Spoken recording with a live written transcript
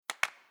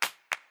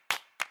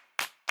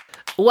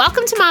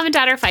Welcome to Mom and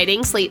Dad Are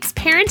Fighting, Slate's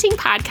parenting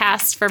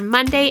podcast for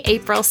Monday,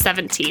 April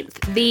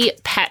 17th, the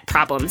Pet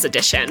Problems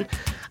Edition.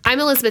 I'm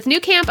Elizabeth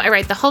Newcamp. I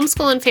write the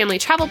homeschool and family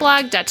travel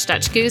blog,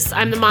 Dutch Goose.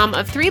 I'm the mom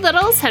of three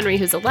littles, Henry,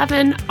 who's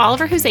 11,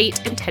 Oliver, who's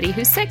 8, and Teddy,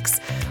 who's 6.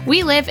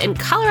 We live in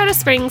Colorado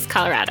Springs,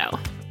 Colorado.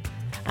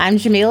 I'm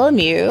Jamila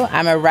Lemieux.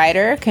 I'm a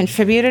writer,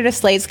 contributor to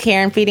Slate's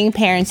Care and Feeding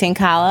Parenting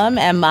column,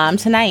 and mom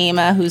to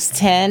Naima, who's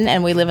 10,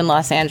 and we live in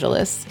Los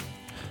Angeles.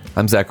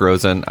 I'm Zach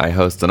Rosen. I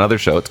host another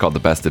show. It's called The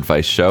Best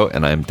Advice Show,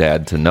 and I'm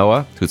dad to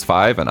Noah, who's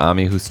 5, and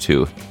Ami, who's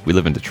 2. We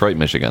live in Detroit,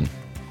 Michigan.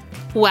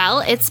 Well,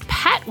 it's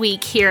Pet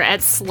Week here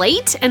at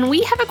Slate, and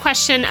we have a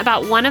question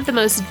about one of the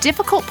most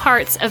difficult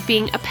parts of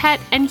being a pet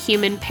and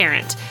human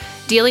parent,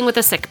 dealing with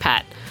a sick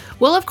pet.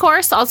 We'll, of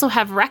course, also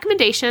have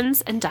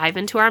recommendations and dive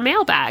into our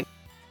mailbag.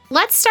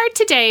 Let's start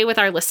today with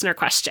our listener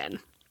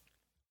question.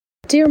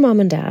 Dear Mom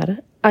and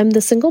Dad, I'm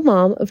the single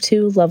mom of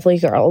 2 lovely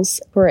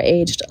girls who are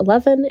aged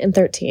 11 and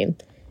 13.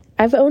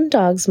 I've owned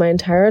dogs my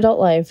entire adult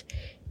life,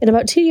 and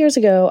about 2 years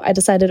ago, I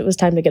decided it was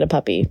time to get a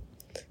puppy.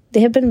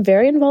 They have been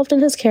very involved in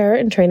his care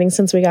and training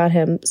since we got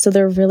him, so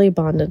they're really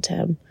bonded to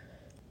him.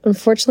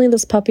 Unfortunately,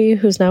 this puppy,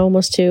 who's now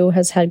almost 2,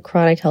 has had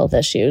chronic health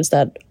issues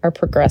that are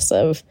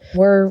progressive.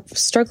 We're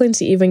struggling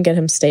to even get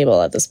him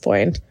stable at this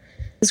point.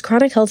 His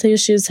chronic health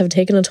issues have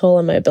taken a toll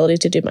on my ability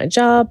to do my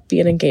job, be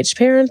an engaged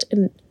parent,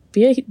 and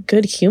be a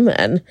good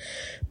human.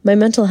 My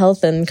mental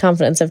health and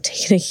confidence have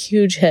taken a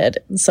huge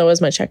hit, and so has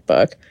my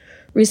checkbook.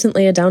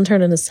 Recently, a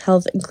downturn in his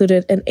health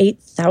included an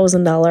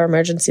 $8,000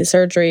 emergency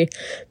surgery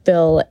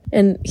bill,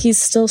 and he's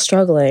still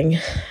struggling.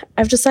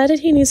 I've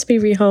decided he needs to be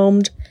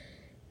rehomed,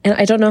 and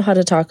I don't know how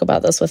to talk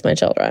about this with my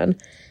children.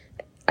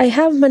 I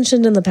have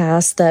mentioned in the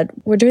past that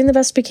we're doing the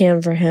best we can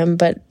for him,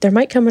 but there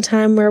might come a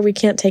time where we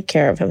can't take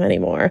care of him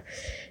anymore.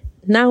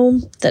 Now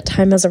that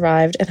time has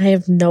arrived, and I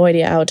have no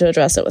idea how to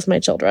address it with my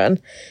children.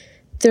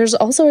 There's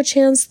also a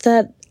chance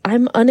that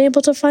I'm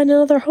unable to find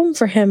another home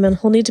for him, and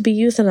he'll need to be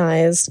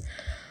euthanized.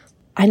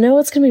 I know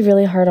it's going to be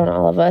really hard on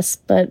all of us,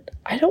 but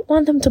I don't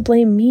want them to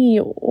blame me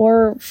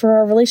or for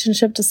our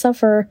relationship to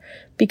suffer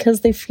because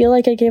they feel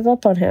like I gave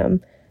up on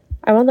him.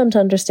 I want them to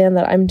understand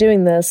that I'm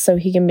doing this so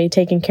he can be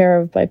taken care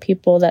of by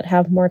people that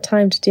have more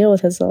time to deal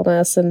with his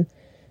illness and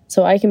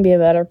so I can be a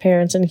better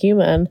parent and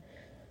human.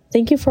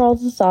 Thank you for all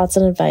the thoughts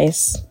and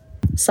advice.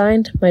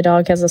 Signed, my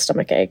dog has a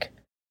stomachache.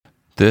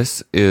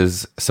 This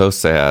is so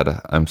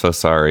sad. I'm so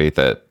sorry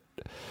that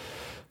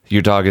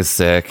your dog is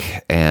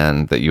sick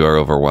and that you are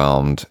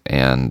overwhelmed.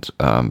 And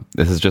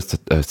this is just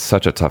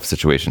such a tough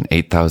situation.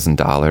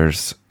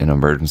 $8,000 in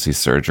emergency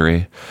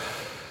surgery.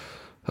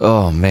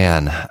 Oh,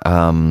 man.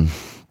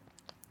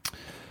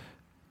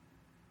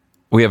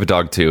 We have a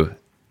dog, too.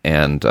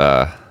 And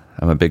I'm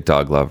a big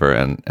dog lover.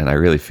 And I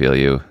really feel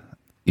you.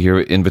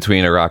 You're in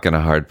between a rock and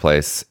a hard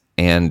place.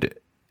 And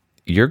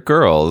your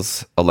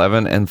girls,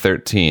 11 and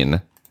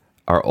 13,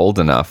 are old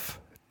enough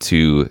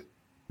to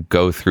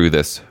go through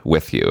this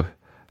with you.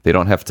 They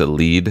don't have to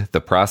lead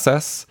the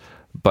process,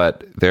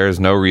 but there is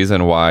no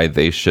reason why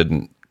they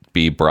shouldn't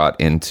be brought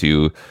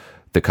into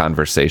the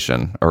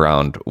conversation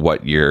around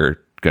what you're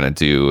going to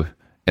do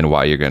and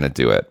why you're going to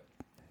do it.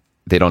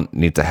 They don't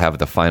need to have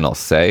the final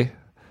say,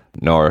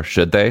 nor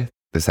should they.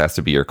 This has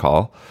to be your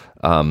call.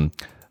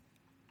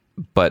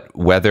 But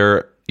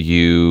whether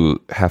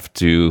you have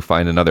to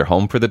find another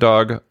home for the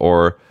dog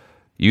or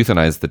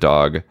euthanize the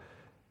dog,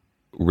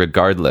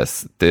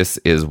 regardless, this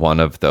is one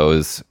of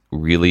those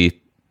really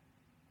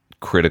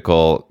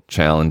critical,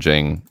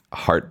 challenging,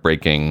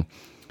 heartbreaking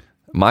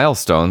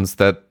milestones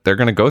that they're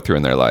going to go through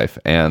in their life.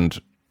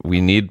 And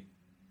we need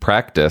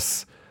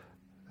practice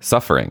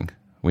suffering.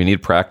 We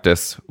need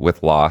practice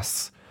with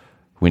loss.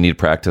 We need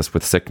practice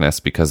with sickness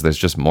because there's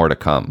just more to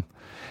come.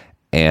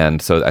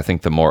 And so I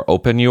think the more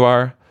open you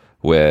are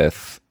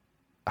with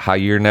how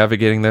you're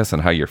navigating this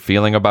and how you're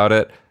feeling about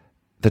it,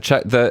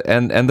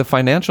 the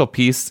financial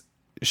piece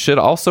should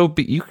also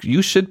be,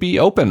 you should be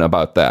open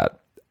about that.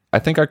 I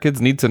think our kids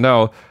need to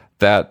know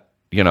that,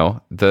 you know,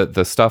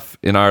 the stuff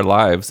in our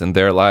lives and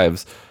their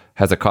lives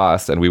has a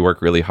cost, and we work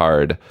really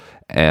hard,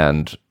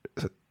 and,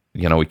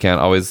 you know, we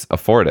can't always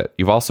afford it.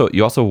 You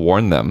also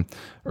warned them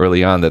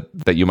early on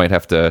that you might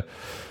have to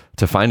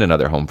find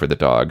another home for the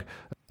dog.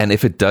 And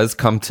if it does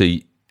come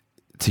to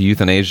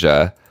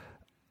euthanasia,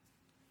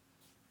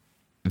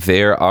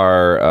 there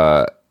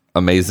are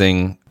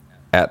amazing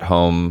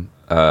at-home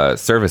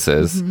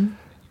services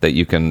that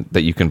you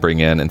can bring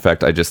in. In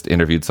fact, I just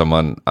interviewed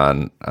someone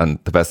on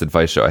the Best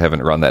Advice Show. I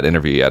haven't run that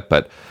interview yet,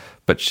 but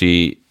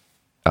she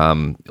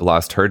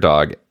lost her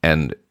dog,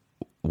 and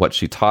what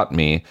she taught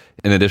me,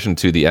 in addition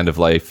to the end of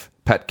life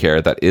pet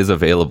care that is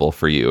available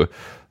for you,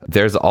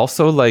 there's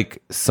also like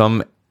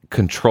some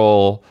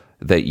control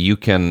that you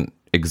can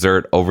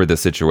exert over the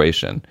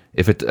situation.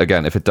 If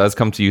it does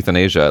come to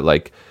euthanasia,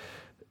 like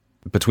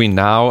between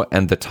now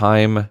and the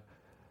time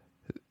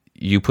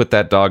you put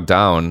that dog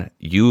down,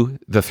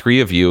 the three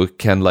of you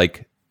can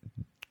like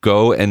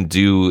go and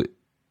do,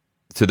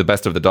 to the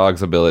best of the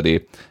dog's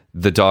ability,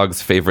 the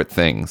dog's favorite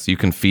things. You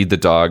can feed the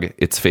dog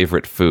its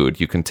favorite food.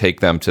 You can take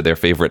them to their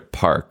favorite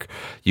park.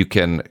 You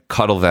can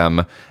cuddle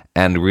them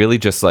and really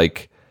just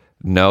like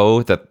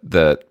know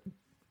that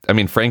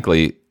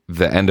frankly,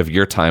 the end of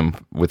your time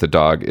with a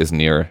dog is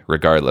near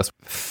regardless.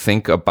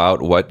 Think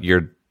about what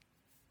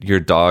your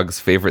dog's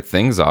favorite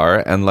things are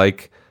and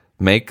like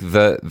make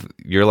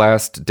your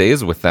last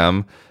days with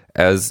them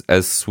as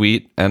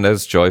sweet and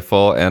as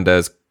joyful and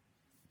as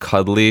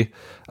cuddly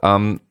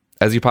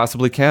as you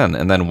possibly can.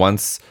 And then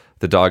once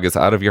the dog is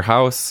out of your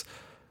house,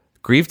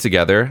 grieve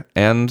together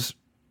and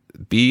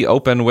be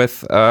open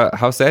with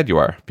how sad you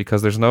are,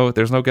 because there's no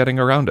getting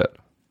around it.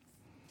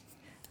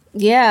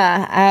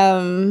 Yeah.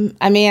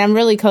 I'm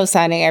really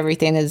co-signing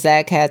everything that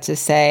Zach had to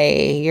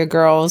say. Your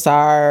girls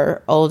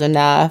are old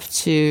enough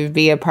to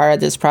be a part of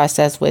this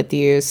process with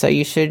you, so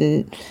you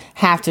shouldn't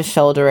have to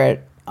shoulder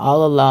it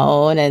all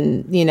alone.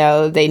 And,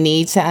 they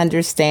need to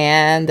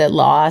understand that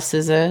loss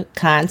is a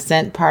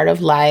constant part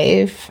of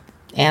life.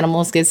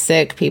 Animals get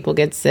sick, people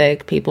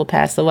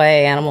pass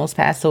away, animals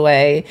pass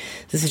away.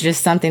 This is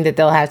just something that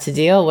they'll have to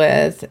deal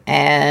with.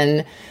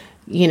 And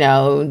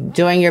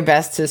doing your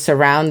best to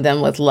surround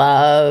them with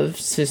love,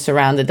 to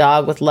surround the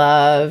dog with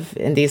love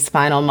in these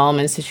final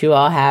moments that you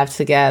all have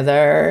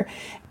together,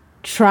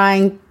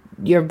 trying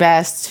your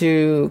best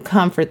to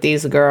comfort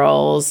these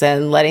girls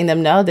and letting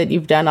them know that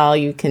you've done all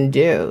you can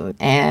do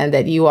and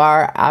that you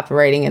are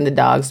operating in the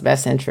dog's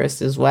best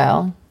interest as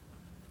well.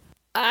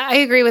 I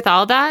agree with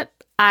all that.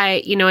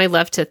 I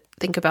love to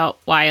think about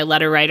why a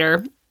letter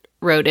writer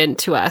wrote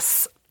into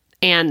us.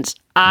 And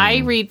I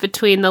read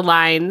between the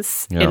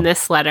lines in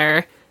this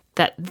letter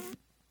that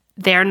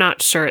they're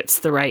not sure it's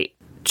the right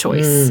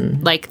choice.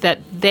 Like that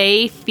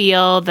they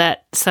feel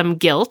that some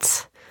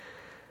guilt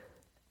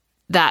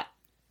that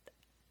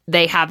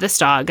they have this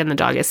dog and the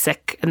dog is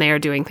sick and they are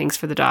doing things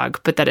for the dog,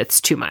 but that it's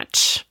too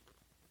much.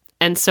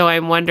 And so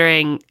I'm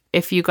wondering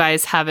if you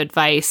guys have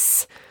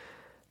advice,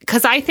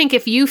 because I think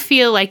if you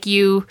feel like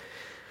you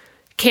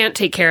can't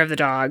take care of the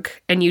dog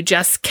and you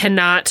just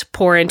cannot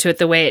pour into it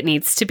the way it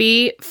needs to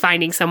be,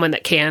 finding someone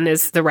that can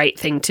is the right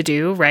thing to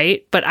do,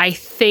 right? But I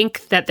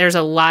think that there's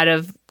a lot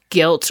of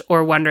guilt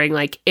or wondering,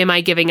 like, am I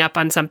giving up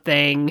on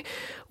something?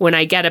 When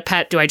I get a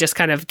pet, do I just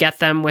kind of get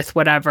them with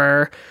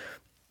whatever,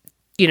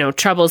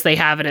 troubles they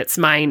have and it's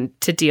mine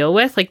to deal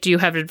with? Like, do you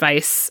have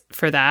advice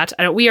for that?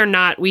 We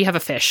have a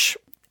fish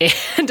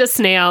and a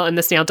snail, and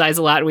the snail dies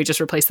a lot and we just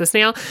replace the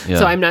snail. Yeah.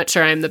 So I'm not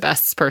sure I'm the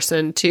best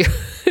person to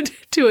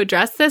to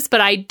address this,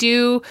 but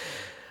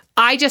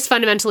I just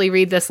fundamentally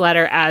read this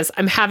letter as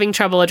I'm having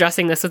trouble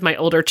addressing this with my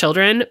older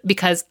children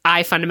because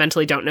I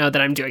fundamentally don't know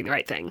that I'm doing the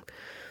right thing.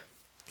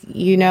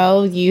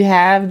 You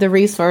have the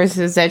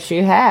resources that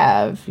you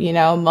have.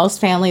 Most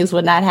families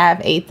would not have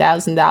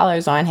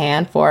 $8,000 on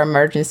hand for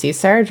emergency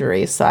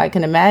surgery. So I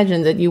can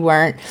imagine that you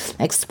weren't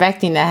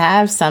expecting to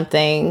have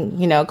something,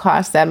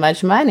 cost that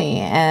much money.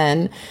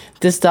 And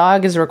this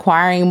dog is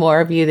requiring more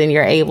of you than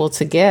you're able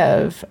to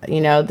give.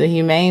 The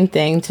humane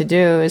thing to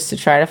do is to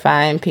try to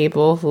find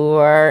people who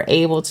are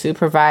able to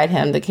provide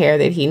him the care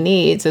that he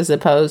needs, as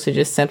opposed to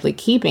just simply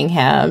keeping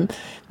him,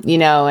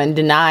 and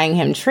denying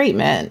him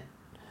treatment.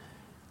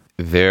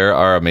 There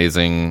are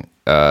amazing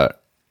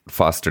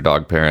foster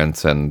dog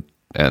parents and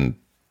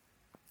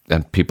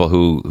people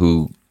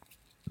who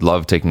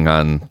love taking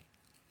on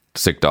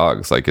sick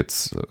dogs. Like,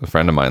 it's a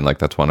friend of mine, like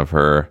that's one of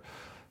her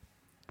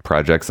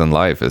projects in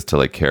life, is to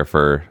like care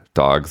for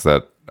dogs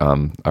that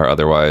are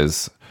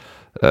otherwise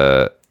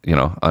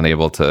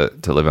unable to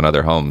live in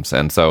other homes.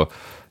 And so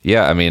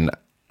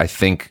I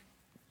think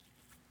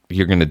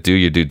you're going to do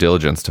your due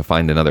diligence to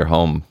find another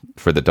home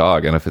for the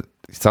dog. And if it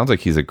sounds like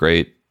he's a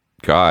great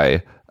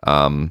guy,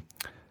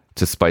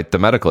 despite the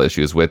medical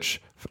issues,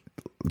 which,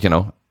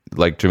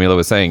 like Jamila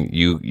was saying,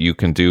 you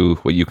can do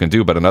what you can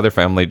do, but another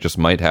family just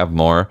might have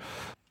more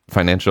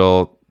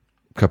financial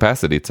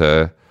capacity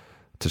to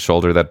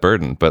shoulder that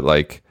burden. But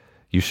like,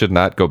 you should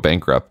not go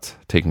bankrupt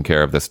taking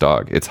care of this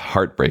dog. It's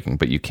heartbreaking,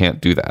 but you can't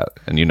do that.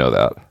 And you know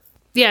that.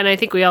 Yeah. And I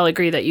think we all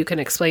agree that you can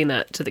explain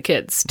that to the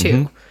kids too.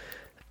 Mm-hmm.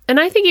 And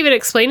I think even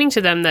explaining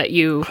to them that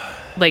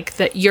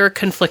that you're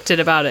conflicted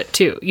about it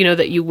too,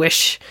 that you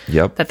wish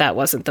that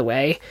wasn't the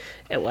way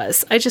it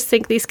was. I just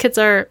think these kids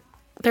they're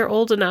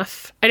old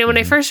enough. I know when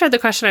I first heard the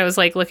question, I was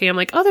like looking, I'm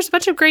like, oh, there's a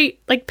bunch of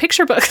great like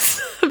picture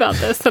books about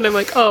this. And I'm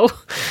like, oh,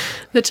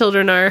 the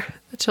children are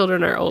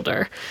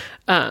older.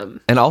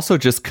 And also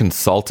just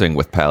consulting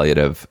with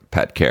palliative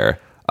pet care.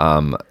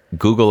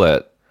 Google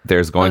it.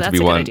 There's going to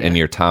be one in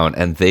your town,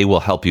 and they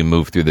will help you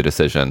move through the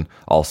decision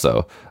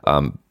also,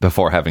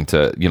 before having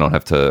to, you don't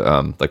have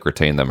to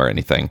retain them or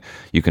anything.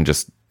 You can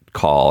just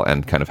call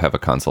and kind of have a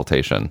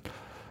consultation,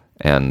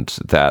 and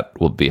that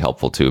will be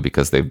helpful too,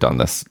 because they've done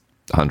this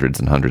hundreds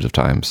and hundreds of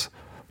times.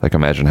 Like,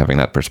 imagine having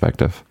that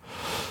perspective.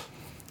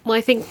 Well,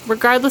 I think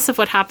regardless of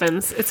what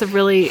happens, it's a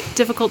really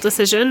difficult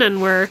decision,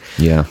 and we're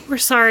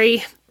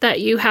sorry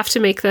that you have to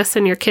make this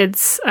and your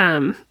kids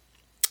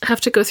have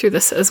to go through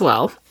this as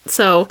well.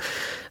 So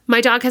my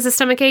dog has a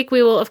stomach ache.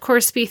 We will, of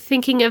course, be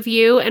thinking of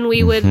you, and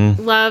we would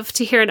love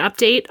to hear an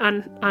update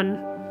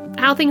on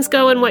how things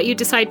go and what you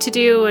decide to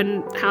do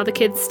and how the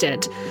kids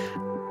did.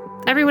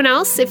 Everyone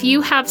else, if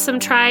you have some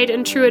tried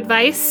and true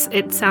advice,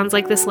 it sounds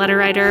like this letter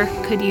writer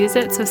could use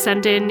it. So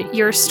send in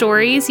your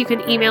stories. You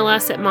can email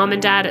us at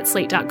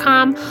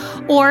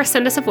momanddad@slate.com or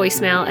send us a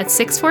voicemail at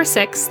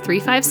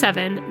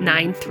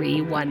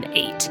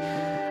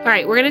 646-357-9318. All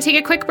right, we're going to take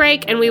a quick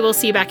break and we will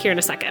see you back here in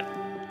a second.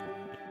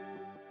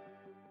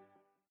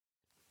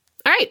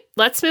 All right,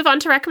 let's move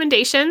on to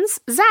recommendations.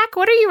 Zach,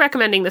 what are you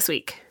recommending this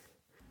week?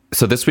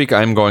 So this week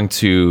I'm going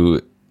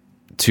to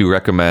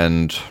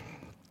recommend.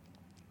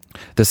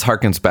 This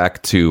harkens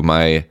back to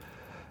my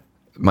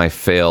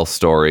fail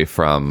story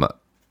from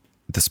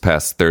this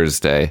past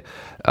Thursday,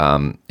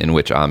 in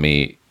which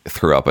Ami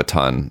threw up a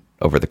ton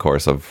over the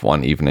course of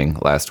one evening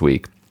last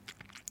week.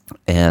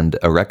 And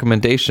a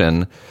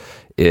recommendation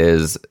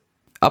is,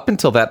 up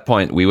until that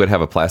point, we would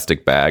have a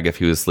plastic bag if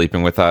he was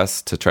sleeping with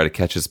us to try to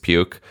catch his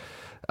puke.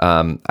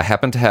 I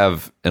happen to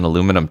have an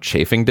aluminum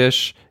chafing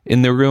dish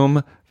in the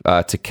room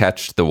to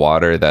catch the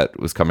water that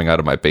was coming out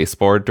of my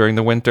baseboard during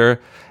the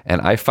winter. And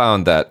I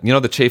found that,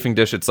 the chafing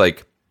dish, it's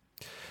like,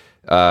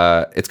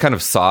 it's kind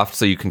of soft,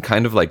 so you can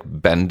kind of like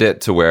bend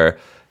it to where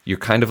you're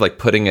kind of like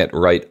putting it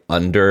right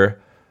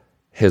under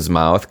his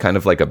mouth, kind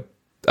of like a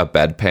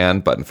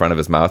bedpan, but in front of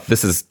his mouth.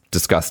 This is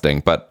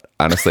disgusting, but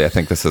honestly, I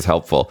think this is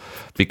helpful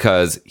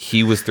because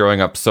he was throwing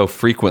up so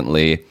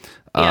frequently.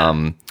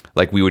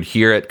 Like we would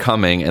hear it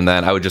coming, and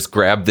then I would just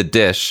grab the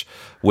dish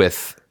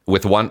with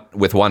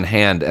one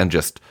hand and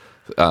just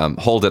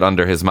hold it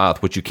under his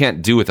mouth, which you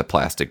can't do with a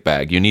plastic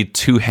bag. You need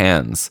two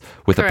hands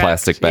with a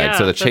plastic bag.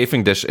 So the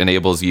chafing dish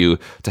enables you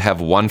to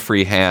have one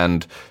free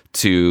hand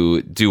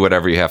to do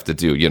whatever you have to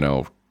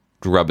do.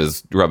 Rub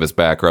his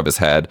back, rub his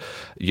head.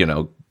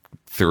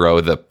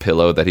 Throw the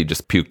pillow that he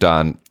just puked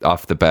on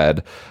off the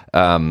bed,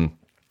 and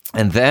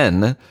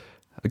then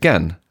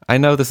again. I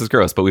know this is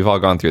gross, but we've all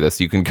gone through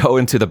this. You can go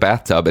into the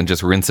bathtub and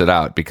just rinse it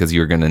out because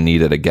you're going to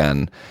need it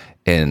again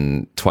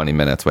in 20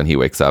 minutes when he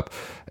wakes up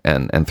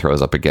and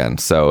throws up again.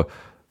 So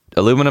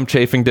aluminum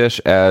chafing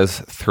dish as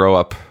throw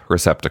up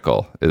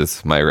receptacle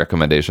is my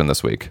recommendation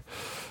this week.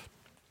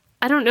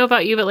 I don't know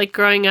about you, but like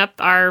growing up,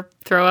 our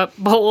throw up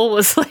bowl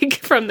was like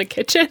from the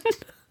kitchen.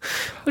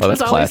 Which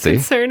was always classy.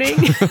 Concerning.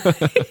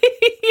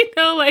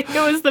 Like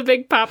it was the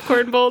big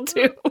popcorn bowl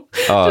too.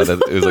 Oh, it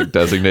was like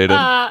designated.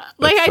 I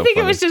think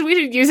it was just we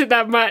didn't use it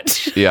that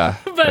much. Yeah.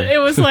 But it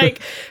was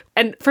like,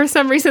 and for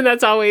some reason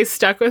that's always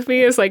stuck with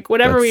me is like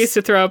whatever we used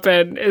to throw up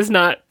in is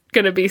not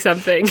going to be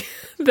something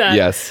that.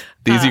 Yes.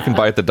 These you can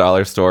buy at the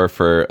dollar store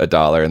for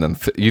 $1 and then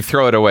you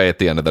throw it away at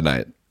the end of the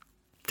night.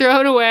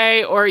 Thrown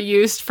away or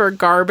used for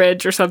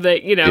garbage or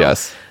something,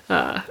 Yes.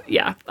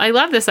 Yeah. I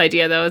love this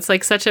idea, though. It's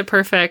like such a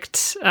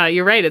perfect,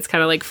 you're right. It's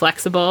kind of like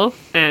flexible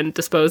and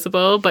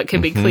disposable, but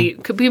can be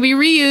clean, could be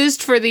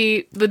reused for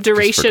the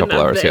duration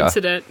of the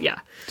incident. Yeah.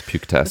 It's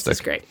puke-tastic. This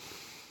is great.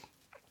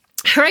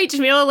 All right,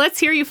 Jamila, let's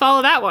hear you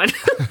follow that one.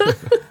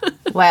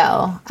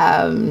 Well,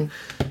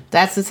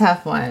 that's a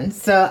tough one.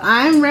 So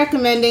I'm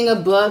recommending a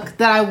book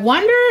that I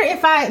wonder if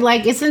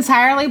it's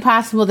entirely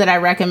possible that I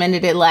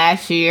recommended it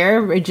last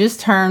year. It just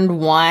turned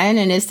 1,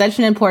 and it's such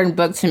an important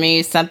book to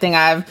me, something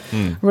I've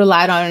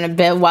relied on a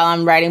bit while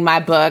I'm writing my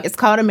book. It's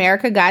called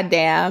America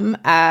Goddamn,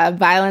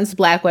 Violence,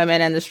 Black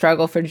Women, and the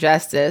Struggle for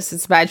Justice.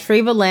 It's by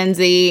Treva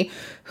Lindsay,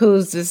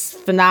 who's this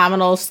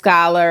phenomenal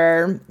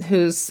scholar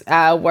whose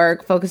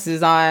work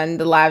focuses on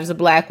the lives of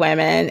Black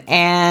women.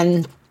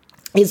 And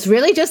it's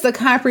really just a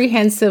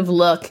comprehensive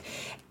look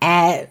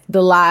at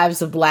the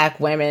lives of Black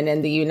women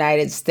in the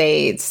United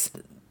States,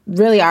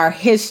 really our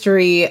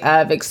history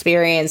of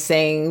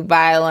experiencing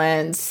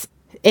violence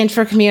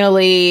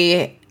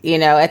intracommunally,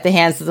 at the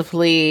hands of the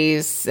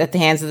police, at the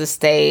hands of the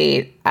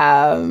state.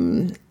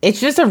 It's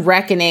just a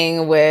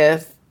reckoning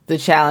with the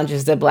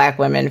challenges that Black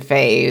women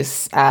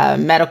face,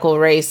 medical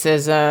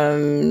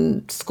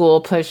racism,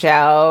 school push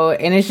out,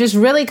 and it's just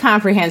really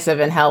comprehensive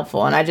and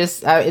helpful. And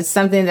it's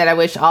something that I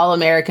wish all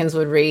Americans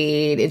would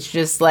read. It's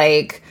just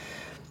like,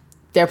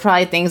 there are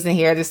probably things in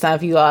here that some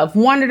of you all have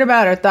wondered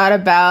about or thought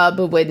about,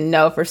 but wouldn't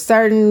know for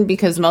certain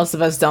because most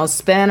of us don't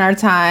spend our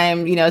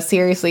time,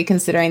 seriously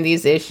considering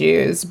these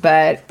issues.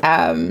 But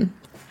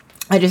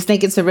I just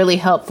think it's a really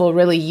helpful,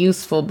 really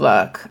useful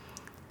book.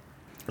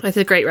 That's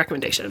a great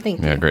recommendation.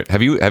 Thank you. Yeah, great.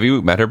 Have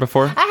you met her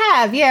before? I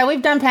have. Yeah,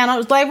 we've done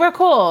panels. Like, we're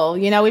cool.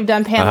 We've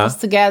done panels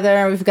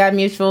together. We've got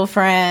mutual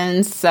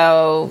friends.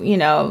 So,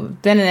 been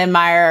an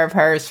admirer of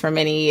hers for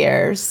many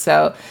years.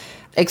 So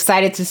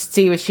excited to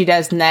see what she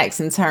does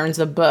next in terms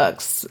of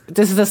books.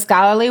 This is a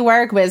scholarly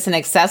work, but it's an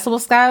accessible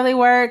scholarly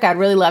work. I'd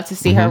really love to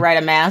see her write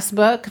a mass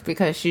book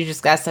because she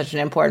just got such an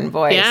important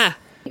voice. Yeah.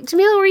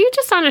 Jamila, were you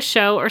just on a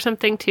show or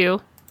something too?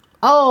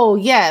 Oh,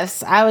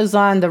 yes. I was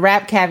on the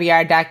Rap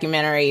Caviar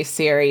documentary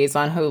series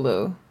on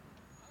Hulu.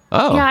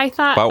 Oh. Yeah, I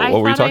thought.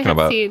 What were you talking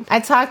about?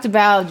 I talked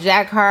about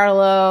Jack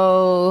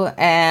Harlow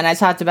and I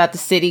talked about the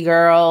City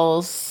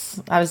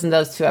Girls. I was in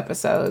those 2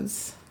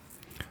 episodes.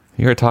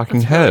 You're a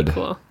talking head. Really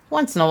cool.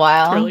 Once in a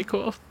while. It's really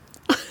cool.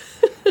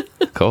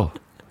 Cool.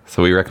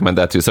 So we recommend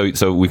that too.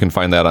 So we can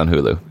find that on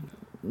Hulu.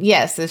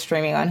 Yes, it's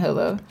streaming on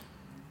Hulu.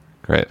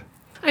 Great.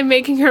 I'm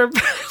making her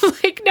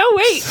like, no,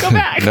 wait, go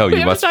back. No, We you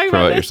haven't must talked about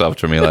promote this. yourself,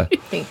 Jamila.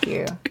 Thank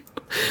you.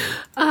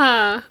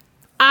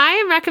 I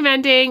am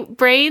recommending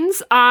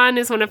Brains On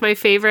is one of my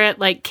favorite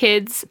like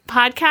kids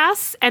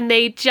podcasts, and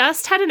they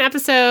just had an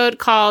episode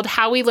called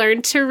How We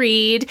Learn to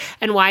Read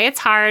and Why It's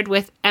Hard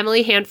with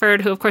Emily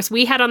Hanford, who of course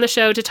we had on the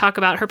show to talk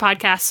about her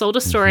podcast Sold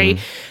a Story.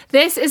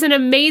 This is an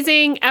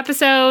amazing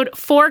episode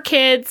for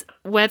kids.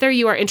 Whether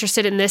you are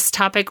interested in this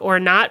topic or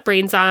not,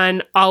 Brains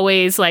On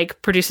always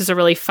like produces a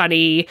really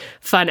funny,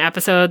 fun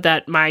episode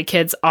that my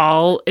kids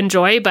all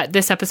enjoy. But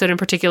this episode in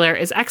particular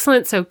is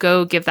excellent, so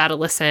go give that a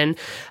listen.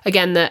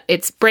 Again,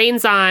 it's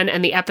Brains On,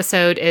 and the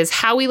episode is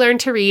How We Learn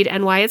to Read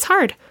and Why It's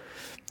Hard.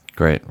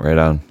 Great. Right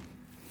on.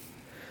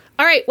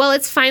 All right, well,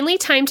 it's finally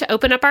time to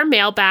open up our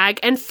mailbag.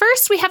 And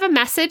first, we have a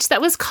message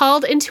that was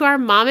called into our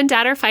Mom and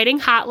Dad Are Fighting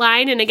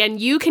hotline. And again,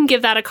 you can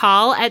give that a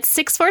call at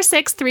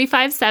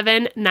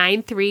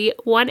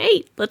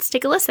 646-357-9318. Let's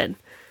take a listen.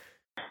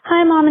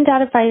 Hi, Mom and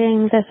Dad Are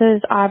Fighting. This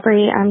is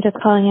Aubrey. I'm just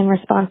calling in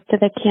response to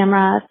the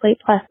camera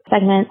Slate Plus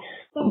segment.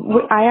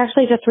 I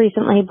actually just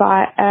recently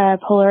bought a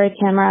Polaroid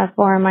camera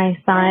for my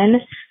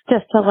son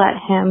just to let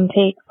him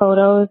take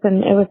photos,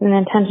 and it was an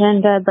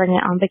intention to bring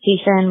it on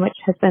vacation, which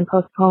has been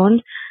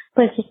postponed.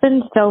 But it's just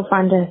been so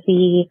fun to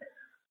see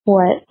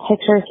what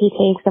pictures he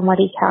takes and what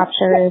he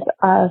captures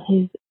of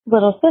his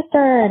little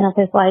sister and of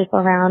his life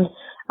around.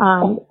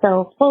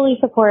 So fully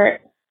support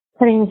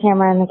putting the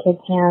camera in the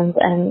kids' hands,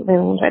 and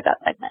really enjoyed that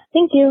segment.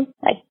 Thank you.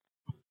 Bye.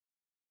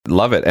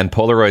 Love it. And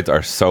Polaroids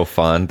are so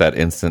fun, that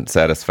instant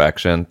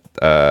satisfaction.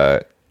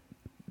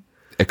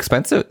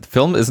 Expensive.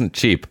 Film isn't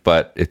cheap,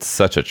 but it's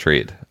such a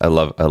treat. I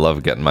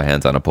love getting my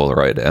hands on a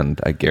Polaroid, and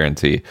I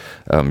guarantee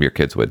your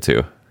kids would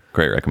too.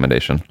 Great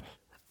recommendation.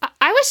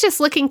 I was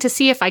just looking to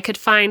see if I could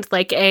find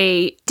like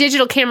a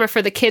digital camera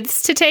for the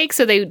kids to take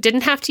so they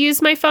didn't have to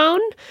use my phone.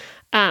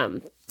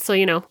 So,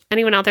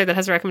 anyone out there that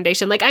has a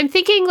recommendation, like I'm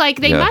thinking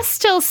like they must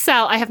still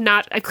sell. I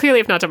clearly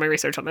have not done my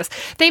research on this.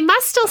 They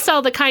must still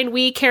sell the kind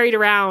we carried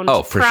around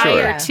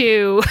prior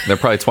to. They're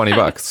probably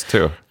 $20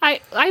 too.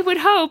 I would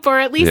hope, or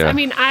at least,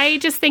 I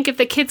just think if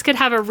the kids could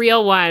have a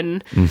real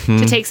one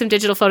to take some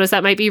digital photos,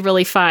 that might be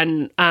really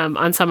fun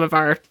on some of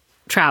our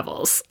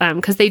travels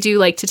because they do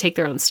like to take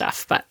their own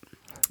stuff, but.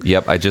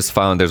 Yep, I just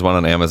found there's one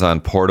on Amazon,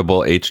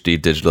 portable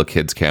HD digital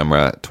kids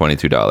camera,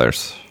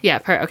 $22. Yeah,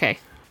 okay.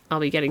 I'll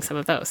be getting some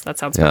of those. That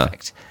sounds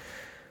perfect.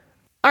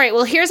 All right,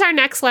 well, here's our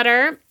next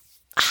letter.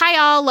 Hi,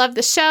 all. Love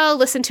the show.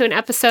 Listened to an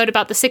episode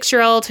about the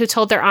 6-year-old who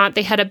told their aunt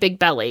they had a big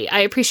belly. I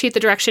appreciate the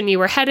direction you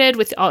were headed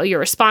with all your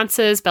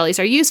responses. Bellies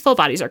are useful,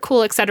 bodies are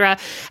cool, etc.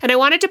 And I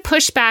wanted to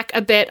push back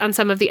a bit on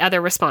some of the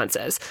other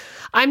responses.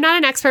 I'm not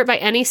an expert by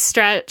any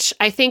stretch.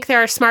 I think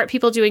there are smart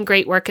people doing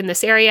great work in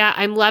this area.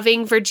 I'm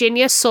loving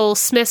Virginia Soul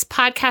Smith's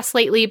podcast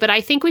lately, but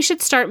I think we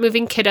should start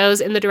moving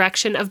kiddos in the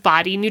direction of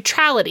body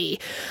neutrality.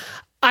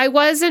 It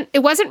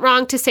wasn't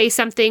wrong to say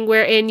something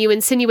wherein you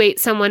insinuate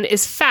someone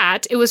is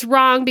fat. It was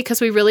wrong because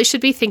we really should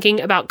be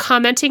thinking about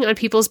commenting on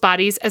people's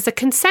bodies as a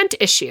consent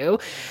issue.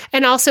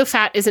 And also,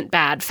 fat isn't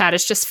bad. Fat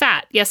is just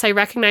fat. Yes, I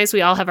recognize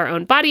we all have our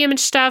own body image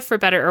stuff, for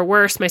better or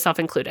worse, myself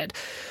included.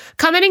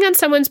 Commenting on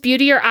someone's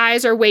beauty or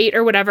eyes or weight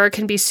or whatever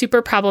can be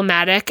super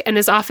problematic and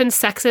is often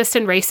sexist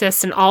and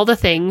racist and all the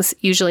things,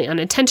 usually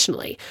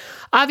unintentionally.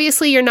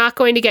 Obviously, you're not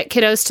going to get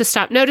kiddos to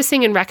stop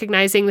noticing and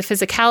recognizing the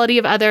physicality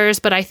of others,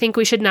 but I think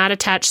we should not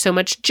attach so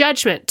much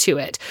judgment to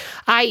it,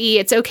 i.e.,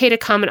 it's okay to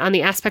comment on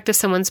the aspect of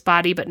someone's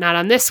body, but not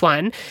on this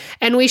one.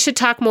 And we should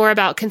talk more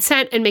about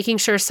consent and making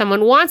sure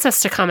someone wants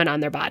us to comment on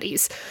their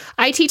bodies.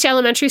 I teach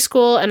elementary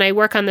school, and I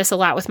work on this a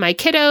lot with my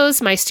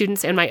kiddos, my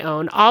students, and my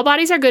own. All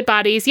bodies are good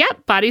bodies.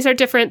 Yep, bodies are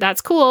different.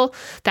 That's cool.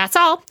 That's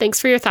all.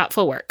 Thanks for your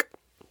thoughtful work.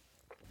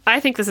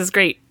 I think this is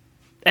great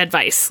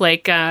advice.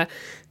 Like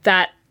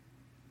that.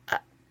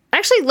 I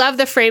actually love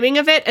the framing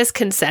of it as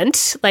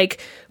consent. Like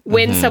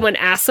when someone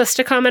asks us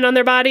to comment on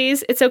their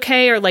bodies, it's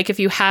okay. Or like if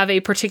you have a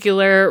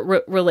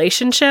particular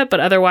relationship, but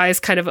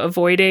otherwise kind of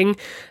avoiding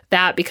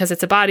that because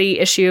it's a body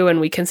issue and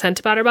we consent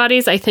about our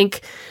bodies, I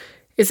think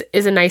is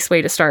a nice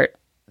way to start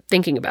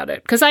thinking about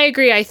it. Because I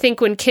agree. I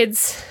think when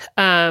kids,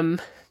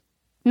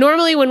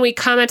 normally when we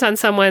comment on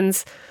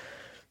someone's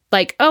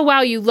like, oh,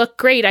 wow, you look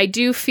great, I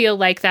do feel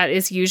like that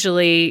is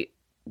usually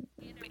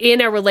in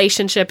a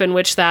relationship in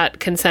which that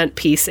consent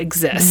piece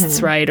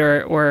exists, right?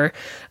 Or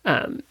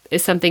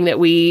is something that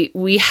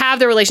we have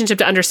the relationship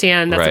to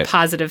understand that's a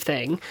positive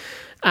thing.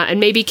 And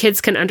maybe kids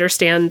can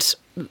understand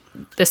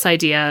this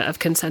idea of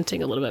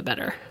consenting a little bit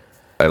better.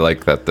 I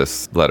like that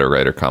this letter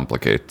writer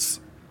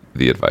complicates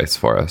the advice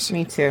for us.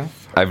 Me too.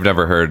 I've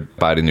never heard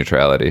body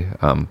neutrality.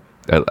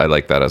 I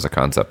like that as a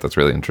concept. That's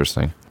really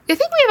interesting. I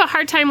think we have a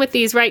hard time with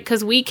these, right?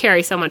 Because we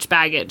carry so much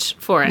baggage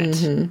for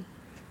it.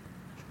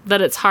 That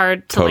it's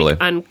hard to like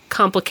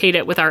uncomplicate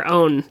it with our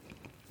own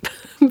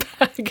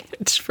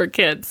baggage for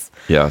kids.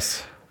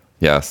 Yes.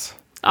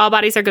 All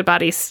bodies are good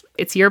bodies.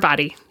 It's your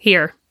body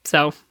here.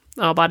 So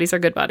all bodies are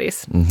good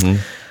bodies.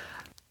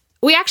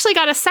 We actually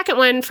got a second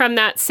one from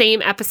that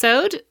same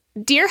episode.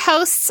 Dear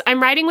hosts,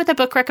 I'm writing with a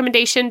book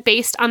recommendation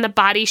based on the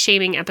body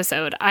shaming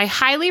episode. I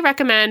highly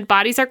recommend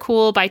Bodies Are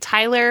Cool by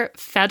Tyler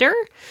Feder.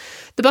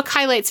 The book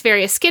highlights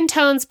various skin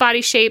tones,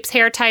 body shapes,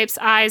 hair types,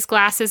 eyes,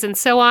 glasses, and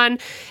so on.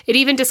 It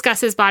even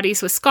discusses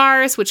bodies with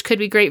scars, which could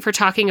be great for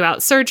talking about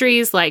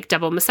surgeries like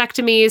double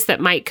mastectomies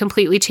that might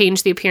completely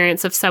change the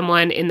appearance of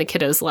someone in the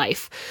kiddo's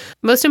life.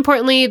 Most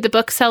importantly, the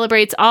book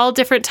celebrates all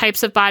different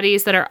types of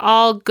bodies that are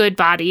all good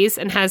bodies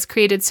and has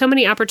created so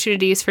many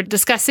opportunities for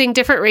discussing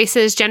different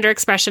races, gender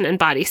expression, and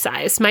body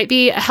size. Might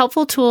be a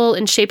helpful tool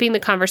in shaping the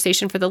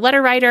conversation for the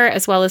letter writer,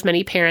 as well as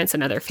many parents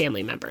and other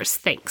family members.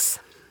 Thanks.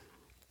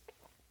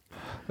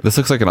 This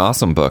looks like an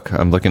awesome book.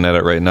 I'm looking at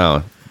it right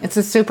now. It's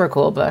a super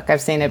cool book. I've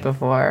seen it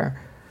before.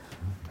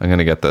 I'm going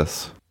to get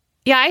this.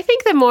 Yeah, I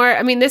think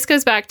this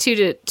goes back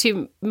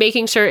to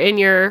making sure in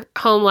your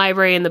home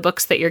library and the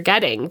books that you're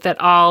getting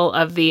that all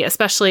of the,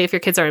 especially if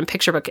your kids are in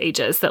picture book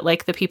ages, that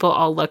like the people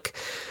all look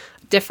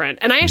different.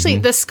 And I actually,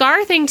 the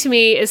scar thing to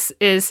me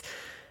is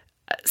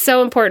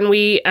so important.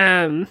 We,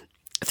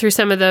 through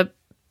some of the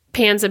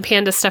Pans and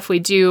Panda stuff we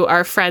do,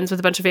 are friends with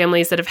a bunch of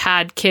families that have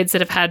had kids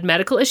that have had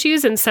medical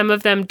issues, and some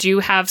of them do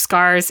have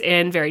scars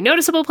in very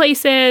noticeable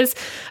places.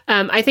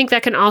 I think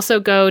that can also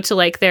go to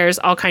like there's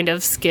all kind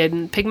of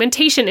skin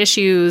pigmentation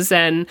issues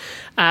and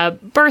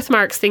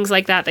birthmarks, things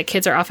like that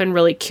kids are often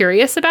really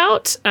curious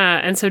about.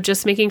 And so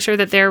just making sure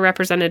that they're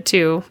represented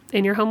too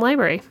in your home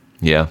library.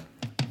 Yeah.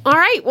 All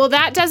right, well,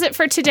 that does it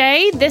for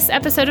today. This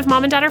episode of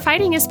Mom and Daughter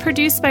Fighting is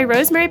produced by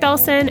Rosemary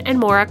Belson and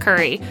Maura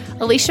Curry.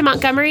 Alicia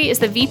Montgomery is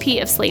the VP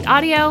of Slate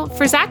Audio.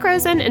 For Zach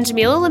Rosen and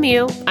Jamila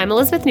Lemieux, I'm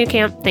Elizabeth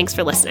Newcamp. Thanks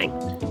for listening.